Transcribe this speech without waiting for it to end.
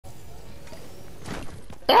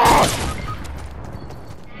Ah!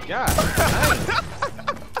 God.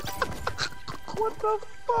 What the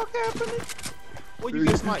fuck happened? What you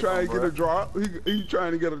just trying to get a drop? He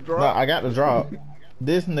trying to get a drop? No, I got the drop.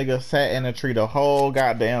 This nigga sat in the tree the whole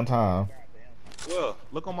goddamn time. Well,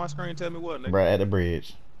 look on my screen. Tell me what, nigga. Bruh, at the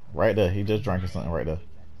bridge. Right there. He just drinking something right there.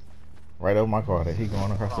 Right over my car there. He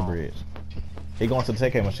going across the bridge. He going to the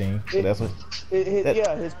take machine. So that's what.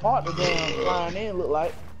 Yeah, his partner damn flying in look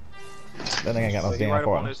like. That nigga ain't got no He damn right up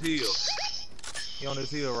on partner. this hill. He on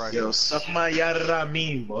this hill right Yo, here. suck my yada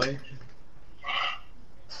mean, boy.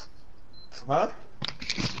 Huh?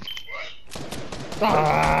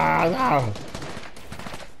 Ah!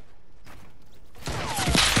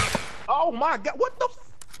 Oh my God! What the?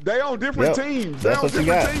 They on different teams. They That's on what you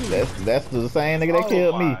different got. teams. That's the same nigga that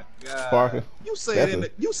killed me. Parker. You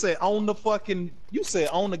said you said on the fucking. You said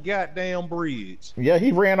on the goddamn bridge. Yeah,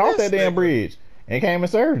 he ran off This that damn nigga. bridge and came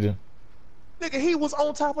and served him. Nigga, he was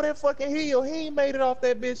on top of that fucking hill. He ain't made it off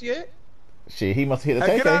that bitch yet. Shit, he must have hit the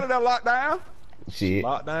Hey, take. get out of that lockdown. Shit.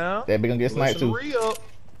 Lockdown. That bitch gonna get sniped too. He gonna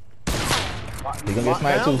He gonna get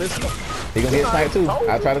sniped too. He gonna get sniped too.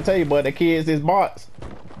 I try to tell you, but the kids is bots.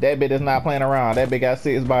 That bitch is not playing around. That bitch got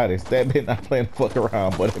 6 bodies. That bitch not playing the fuck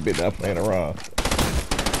around, but that bitch not playing around.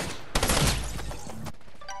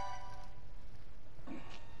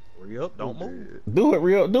 Re-up, don't move. Do it,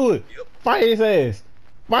 real. Do it. Fight his ass.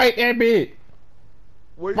 Fight that bitch.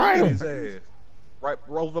 Where Fight you him. His ass. Right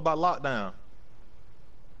over by lockdown.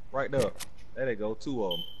 Right there. There they go, 2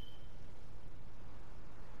 of them.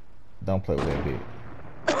 Don't play with that bitch.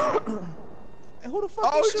 And who the fuck?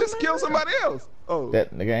 Oh, he just killed somebody else. Oh.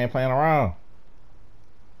 That nigga ain't playing around.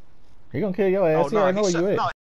 He gonna kill your ass. Oh, He no, already know where you at. no,